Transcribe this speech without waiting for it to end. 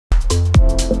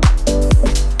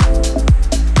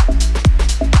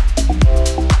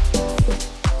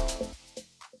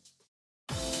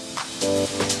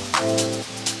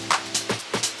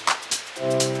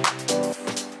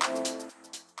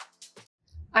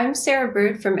I'm Sarah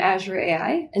Bird from Azure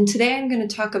AI, and today I'm going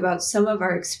to talk about some of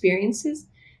our experiences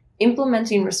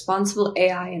implementing responsible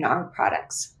AI in our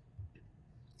products.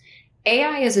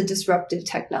 AI is a disruptive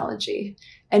technology,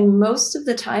 and most of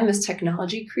the time as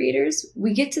technology creators,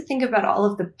 we get to think about all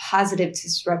of the positive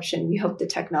disruption we hope the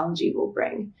technology will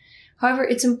bring. However,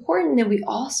 it's important that we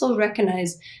also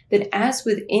recognize that as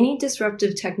with any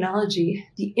disruptive technology,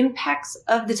 the impacts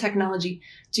of the technology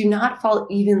do not fall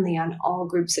evenly on all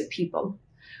groups of people,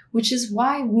 which is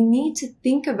why we need to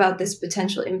think about this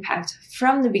potential impact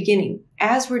from the beginning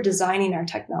as we're designing our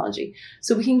technology,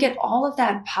 so we can get all of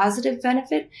that positive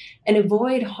benefit and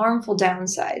avoid harmful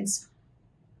downsides.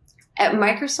 At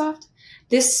Microsoft,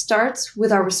 this starts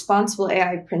with our responsible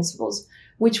AI principles,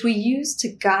 which we use to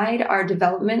guide our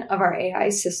development of our AI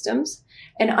systems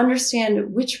and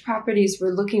understand which properties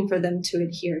we're looking for them to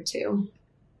adhere to.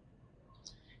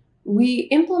 We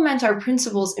implement our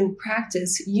principles in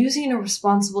practice using a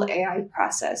responsible AI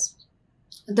process.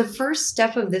 The first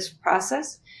step of this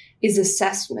process is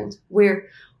assessment, where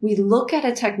we look at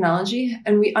a technology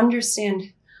and we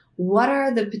understand what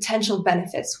are the potential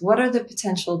benefits, what are the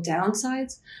potential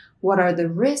downsides, what are the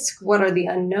risks, what are the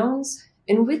unknowns.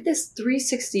 And with this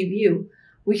 360 view,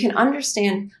 we can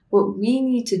understand what we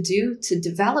need to do to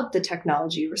develop the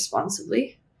technology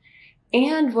responsibly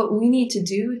and what we need to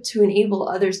do to enable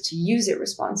others to use it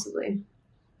responsibly.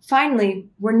 Finally,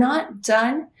 we're not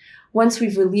done once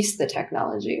we've released the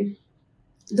technology.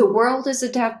 The world is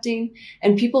adapting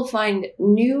and people find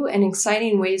new and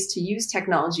exciting ways to use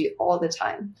technology all the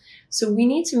time. So we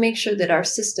need to make sure that our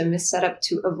system is set up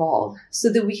to evolve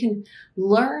so that we can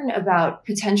learn about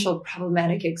potential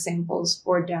problematic examples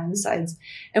or downsides,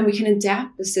 and we can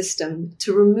adapt the system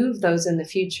to remove those in the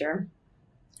future.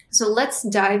 So let's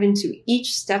dive into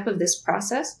each step of this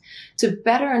process to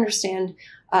better understand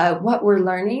what we're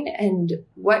learning and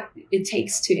what it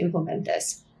takes to implement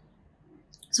this.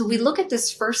 So we look at this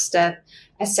first step,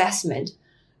 assessment.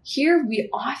 Here we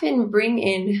often bring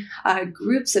in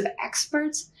groups of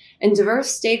experts and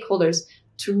diverse stakeholders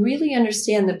to really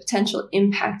understand the potential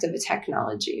impact of a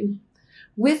technology.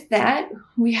 With that,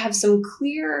 we have some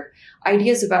clear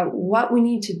ideas about what we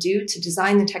need to do to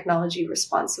design the technology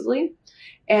responsibly.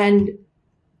 And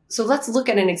so let's look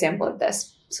at an example of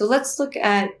this. So let's look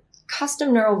at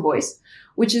custom neural voice,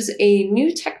 which is a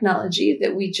new technology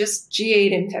that we just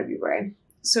GA'd in February.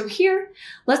 So here,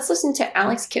 let's listen to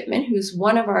Alex Kipman, who's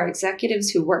one of our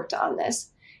executives who worked on this.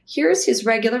 Here's his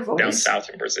regular voice. Down south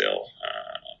in Brazil.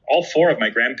 All four of my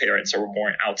grandparents were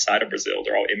born outside of Brazil.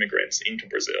 They're all immigrants into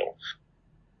Brazil.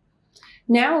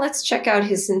 Now let's check out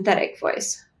his synthetic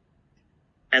voice.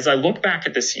 As I look back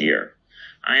at this year,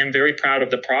 I am very proud of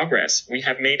the progress we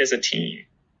have made as a team.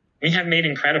 We have made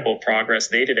incredible progress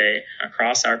day to day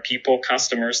across our people,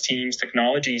 customers, teams,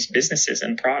 technologies, businesses,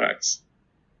 and products.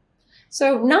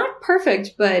 So not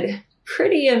perfect, but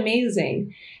pretty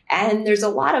amazing. And there's a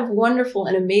lot of wonderful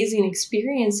and amazing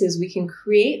experiences we can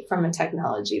create from a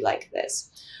technology like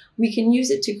this. We can use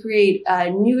it to create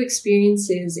new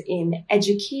experiences in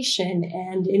education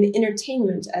and in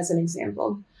entertainment, as an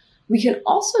example. We can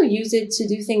also use it to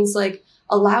do things like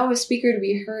allow a speaker to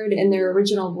be heard in their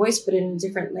original voice, but in a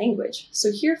different language. So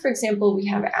here, for example, we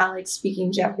have Alex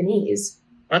speaking Japanese.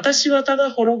 私はただ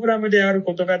ホログラムである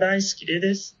ことが大好き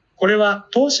です。これは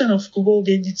当社の複合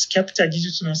現実キャプチャ技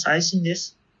術の最新で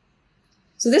す。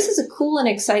So this is a cool and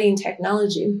exciting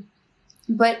technology,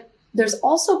 but there's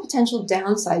also potential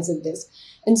downsides of this.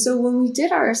 And so when we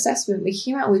did our assessment, we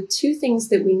came out with two things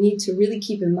that we need to really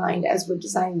keep in mind as we're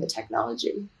designing the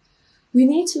technology. We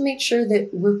need to make sure that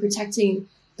we're protecting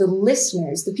the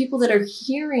listeners, the people that are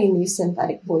hearing these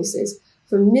synthetic voices,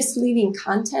 from misleading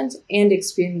content and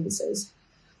experiences.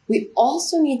 We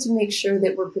also need to make sure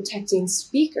that we're protecting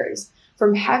speakers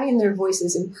from having their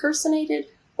voices impersonated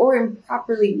or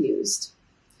improperly used.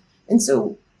 And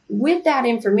so with that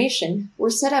information, we're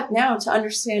set up now to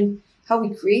understand how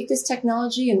we create this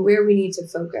technology and where we need to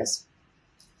focus.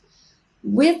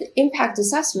 With impact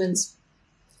assessments,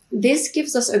 this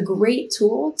gives us a great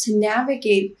tool to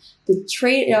navigate the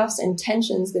trade-offs and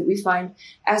tensions that we find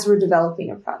as we're developing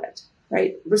a product,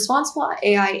 right? Responsible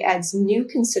AI adds new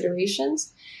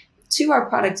considerations to our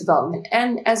product development.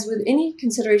 And as with any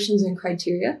considerations and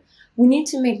criteria, we need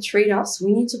to make trade-offs.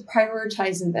 We need to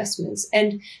prioritize investments.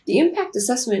 And the impact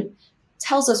assessment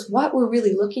tells us what we're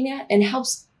really looking at and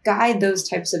helps guide those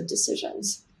types of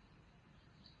decisions.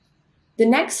 The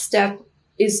next step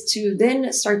is to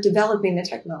then start developing the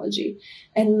technology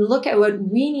and look at what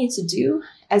we need to do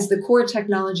as the core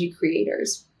technology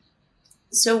creators.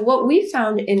 So what we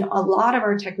found in a lot of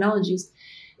our technologies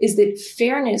is that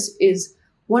fairness is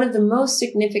one of the most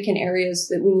significant areas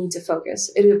that we need to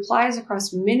focus. It applies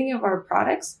across many of our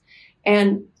products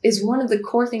and is one of the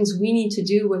core things we need to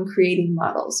do when creating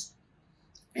models.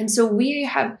 And so we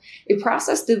have a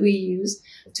process that we use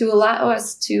to allow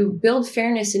us to build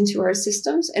fairness into our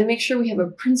systems and make sure we have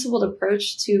a principled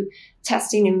approach to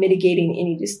testing and mitigating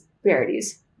any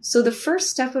disparities. So the first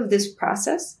step of this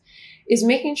process is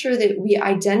making sure that we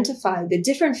identify the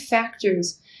different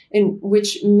factors in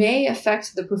which may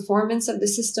affect the performance of the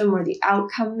system or the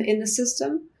outcome in the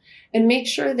system, and make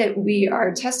sure that we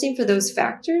are testing for those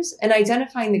factors and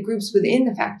identifying the groups within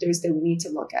the factors that we need to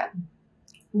look at.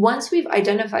 Once we've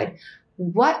identified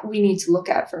what we need to look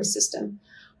at for a system,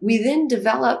 we then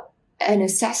develop an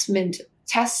assessment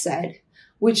test set,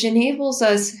 which enables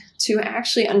us to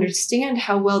actually understand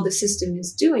how well the system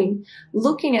is doing,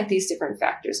 looking at these different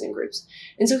factors and groups.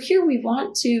 And so here we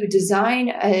want to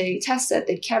design a test set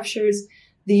that captures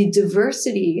the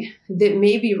diversity that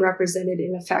may be represented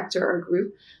in a factor or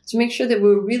group to make sure that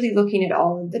we're really looking at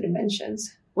all of the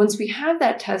dimensions. Once we have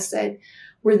that test set,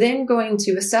 we're then going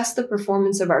to assess the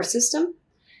performance of our system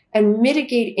and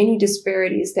mitigate any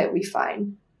disparities that we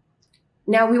find.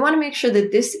 Now, we want to make sure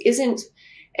that this isn't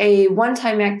a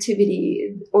one-time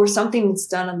activity or something that's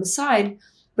done on the side,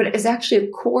 but is actually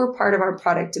a core part of our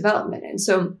product development. And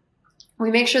so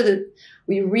we make sure that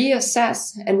we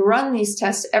reassess and run these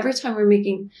tests every time we're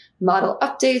making model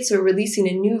updates or releasing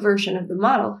a new version of the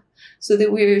model so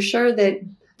that we're sure that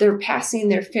they're passing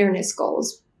their fairness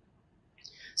goals.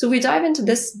 So if we dive into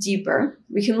this deeper,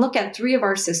 we can look at 3 of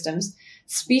our systems: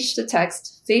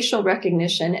 speech-to-text, facial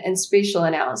recognition, and spatial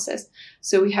analysis.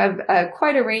 So we have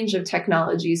quite a range of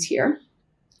technologies here.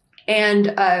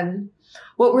 And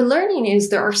what we're learning is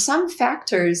there are some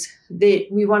factors that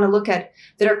we want to look at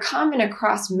that are common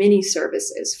across many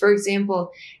services. For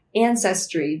example,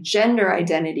 ancestry, gender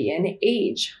identity, and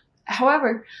age.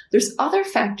 However, there's other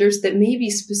factors that may be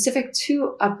specific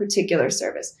to a particular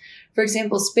service. For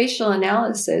example, spatial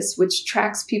analysis, which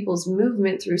tracks people's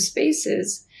movement through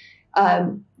spaces.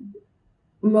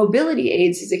 Mobility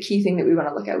aids is a key thing that we want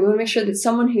to look at. We want to make sure that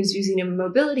someone who's using a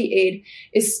mobility aid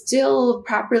is still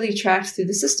properly tracked through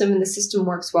the system and the system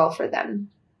works well for them.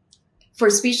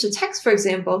 For speech to text, for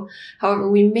example, however,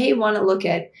 we may want to look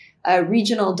at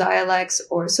regional dialects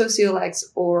or sociolects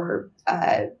or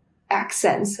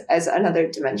accents as another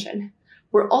dimension.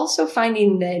 We're also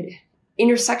finding that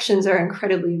intersections are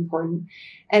incredibly important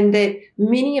and that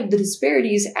many of the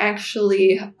disparities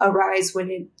actually arise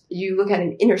when you look at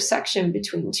an intersection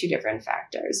between 2 different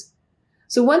factors.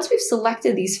 So once we've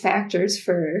selected these factors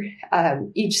for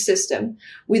each system,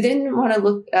 we then want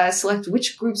to select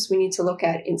which groups we need to look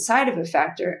at inside of a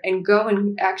factor and go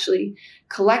and actually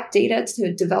collect data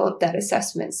to develop that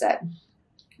assessment set.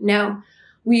 Now,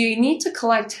 we need to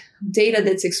collect data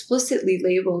that's explicitly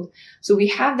labeled so we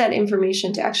have that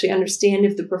information to actually understand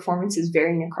if the performance is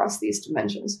varying across these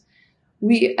dimensions.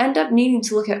 We end up needing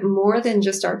to look at more than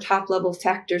just our top-level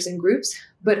factors and groups,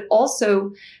 but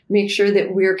also make sure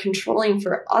that we're controlling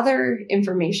for other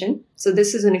information. So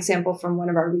this is an example from one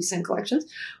of our recent collections,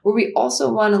 where we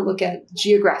also want to look at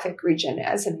geographic region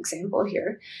as an example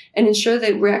here, and ensure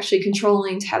that we're actually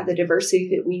controlling to have the diversity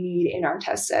that we need in our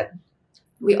test set.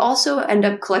 We also end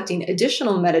up collecting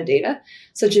additional metadata,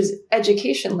 such as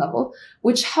education level,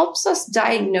 which helps us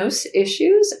diagnose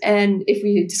issues and if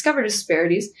we discover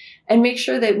disparities, and make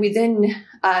sure that we then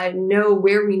know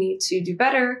where we need to do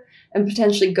better and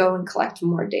potentially go and collect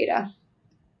more data.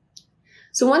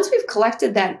 So once we've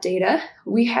collected that data,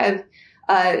 we have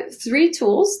 3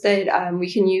 tools that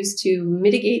we can use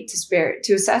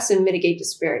to assess and mitigate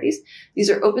disparities.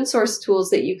 These are open source tools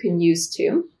that you can use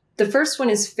too. The first one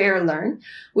is FairLearn,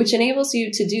 which enables you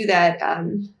to do that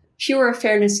pure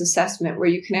fairness assessment where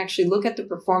you can actually look at the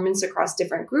performance across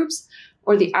different groups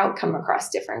or the outcome across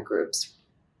different groups.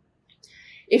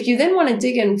 If you then want to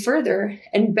dig in further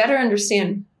and better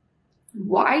understand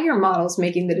why your model is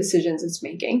making the decisions it's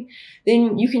making,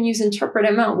 then you can use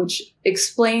InterpretML, which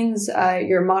explains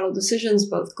your model decisions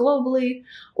both globally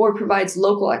or provides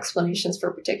local explanations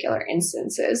for particular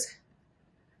instances.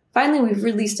 Finally, we've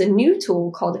released a new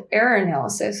tool called Error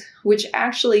Analysis, which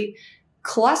actually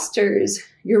clusters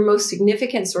your most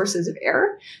significant sources of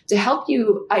error to help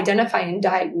you identify and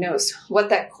diagnose what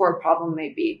that core problem may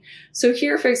be. So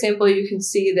here, for example, you can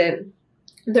see that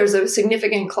there's a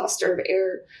significant cluster of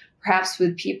error, perhaps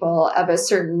with people of a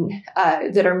certain,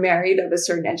 that are married of a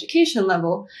certain education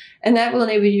level, and that will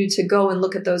enable you to go and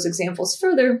look at those examples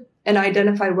further and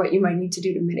identify what you might need to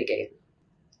do to mitigate.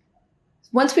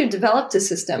 Once we've developed a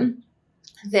system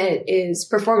that is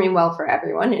performing well for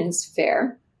everyone and is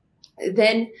fair,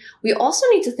 then we also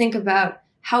need to think about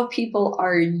how people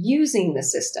are using the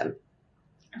system.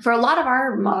 For a lot of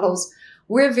our models,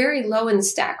 we're very low in the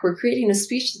stack. We're creating a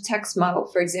speech-to-text model,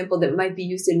 for example, that might be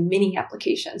used in many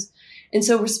applications. And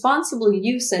so responsible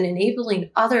use and enabling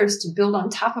others to build on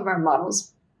top of our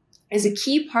models is a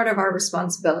key part of our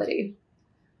responsibility.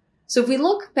 So if we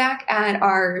look back at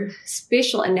our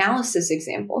spatial analysis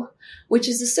example, which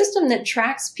is a system that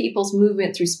tracks people's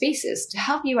movement through spaces to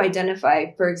help you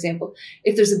identify, for example,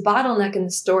 if there's a bottleneck in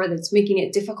the store that's making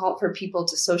it difficult for people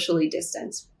to socially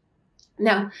distance.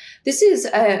 Now, this is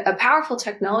a powerful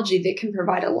technology that can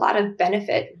provide a lot of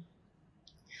benefit.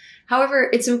 However,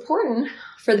 it's important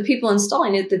for the people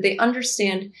installing it that they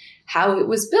understand how it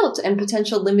was built and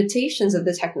potential limitations of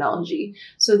the technology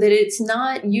so that it's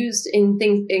not used in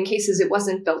cases it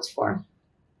wasn't built for.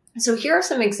 So here are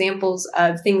some examples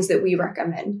of things that we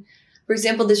recommend. For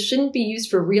example, this shouldn't be used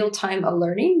for real-time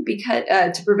alerting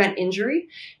to prevent injury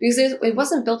because it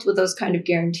wasn't built with those kind of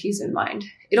guarantees in mind.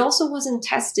 It also wasn't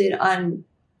tested on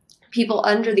people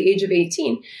under the age of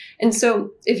 18. And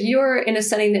so if you're in a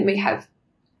setting that may have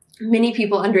many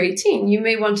people under 18, you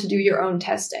may want to do your own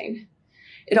testing.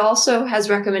 It also has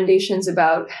recommendations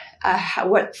about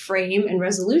what frame and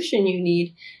resolution you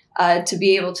need to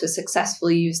be able to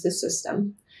successfully use the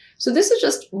system. So this is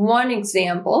just one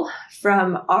example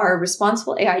from our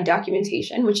responsible AI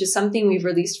documentation, which is something we've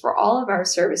released for all of our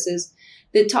services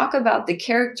that talk about the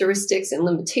characteristics and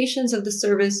limitations of the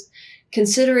service,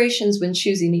 considerations when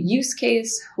choosing a use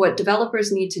case, what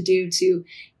developers need to do to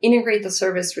integrate the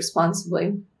service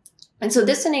responsibly. And so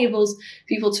this enables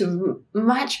people to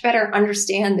much better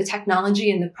understand the technology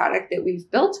and the product that we've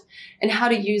built and how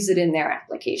to use it in their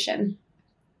application.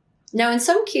 Now, in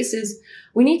some cases,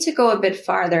 we need to go a bit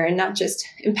farther and not just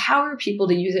empower people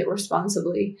to use it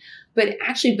responsibly, but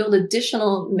actually build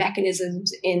additional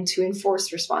mechanisms in to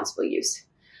enforce responsible use.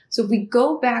 So if we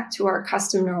go back to our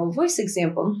custom neural voice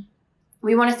example,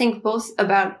 we want to think both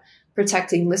about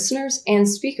protecting listeners and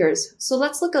speakers. So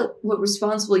let's look at what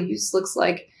responsible use looks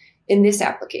like in this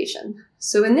application.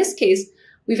 So in this case,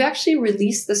 we've actually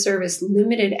released the service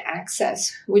limited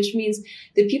access, which means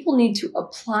that people need to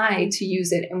apply to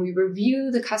use it. And we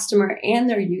review the customer and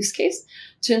their use case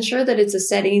to ensure that it's a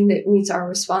setting that meets our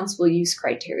responsible use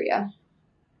criteria.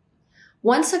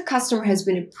 Once a customer has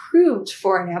been approved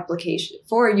for an application,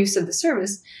 for use of the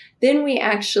service, then we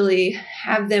actually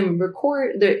have them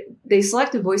record, they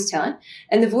select a voice talent,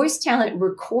 and the voice talent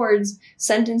records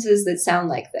sentences that sound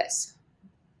like this.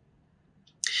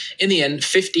 In the end,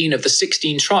 15 of the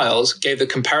 16 trials gave the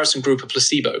comparison group a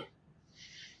placebo.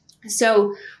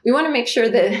 So we want to make sure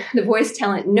that the voice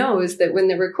talent knows that when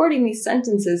they're recording these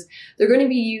sentences, they're going to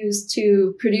be used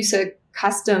to produce a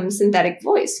custom synthetic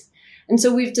voice. And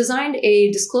so we've designed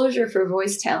a disclosure for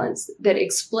voice talents that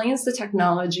explains the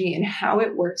technology and how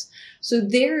it works. So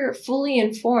they're fully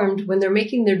informed when they're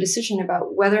making their decision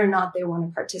about whether or not they want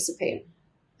to participate.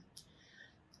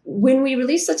 When we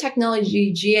released the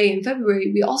technology GA in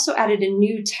February, we also added a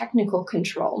new technical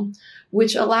control,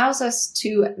 which allows us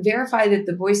to verify that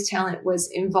the voice talent was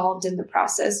involved in the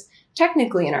process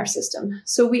technically in our system.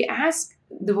 So we ask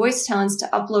the voice talents to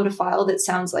upload a file that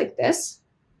sounds like this.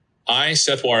 I,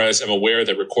 Seth Juarez, am aware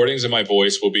that recordings of my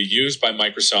voice will be used by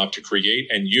Microsoft to create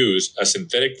and use a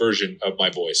synthetic version of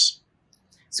my voice.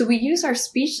 So we use our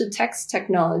speech-to-text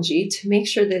technology to make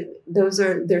sure that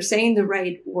they're saying the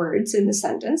right words in the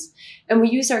sentence. And we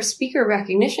use our speaker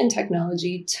recognition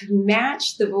technology to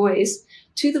match the voice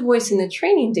to the voice in the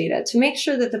training data to make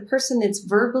sure that the person that's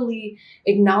verbally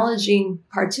acknowledging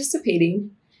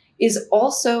participating is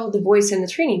also the voice in the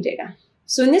training data.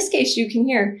 So in this case, you can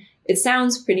hear it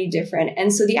sounds pretty different.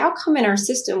 And so the outcome in our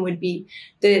system would be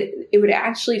that it would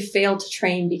actually fail to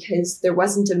train because there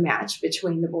wasn't a match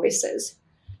between the voices.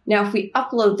 Now, if we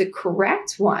upload the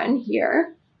correct one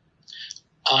here.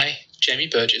 I, Jamie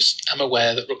Burgess, am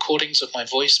aware that recordings of my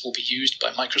voice will be used by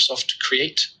Microsoft to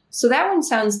create. So that one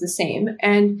sounds the same.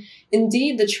 And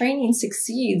indeed, the training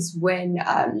succeeds when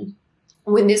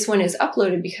this one is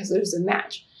uploaded because there's a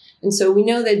match. And so we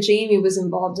know that Jamie was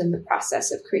involved in the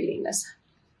process of creating this.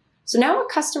 So now a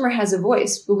customer has a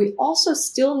voice, but we also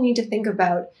still need to think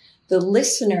about the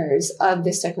listeners of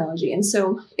this technology. And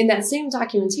so in that same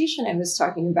documentation I was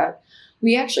talking about,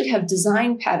 we actually have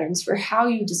design patterns for how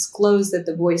you disclose that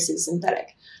the voice is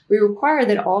synthetic. We require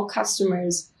that all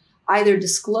customers either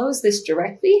disclose this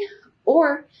directly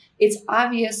or it's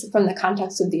obvious from the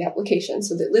context of the application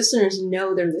so that listeners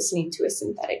know they're listening to a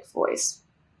synthetic voice.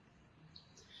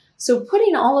 So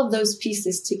putting all of those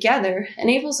pieces together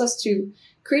enables us to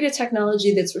create a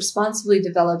technology that's responsibly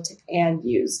developed and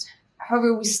used.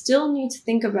 However, we still need to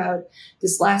think about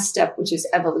this last step, which is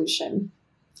evolution.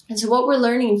 And so what we're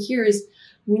learning here is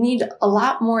we need a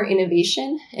lot more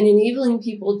innovation and enabling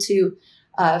people to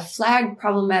flag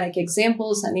problematic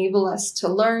examples, enable us to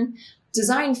learn,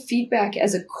 design feedback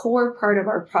as a core part of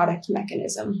our product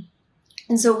mechanism.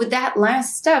 And so with that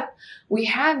last step, we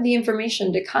have the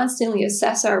information to constantly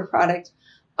assess our product,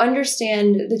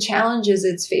 understand the challenges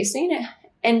it's facing,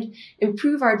 and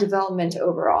improve our development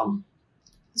overall.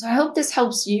 So I hope this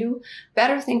helps you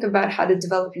better think about how to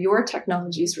develop your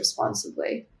technologies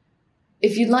responsibly.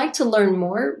 If you'd like to learn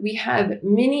more, we have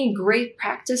many great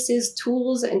practices,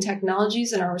 tools, and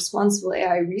technologies in our Responsible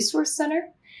AI Resource Center.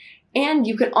 And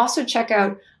you can also check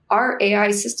out our AI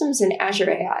systems in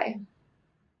Azure AI.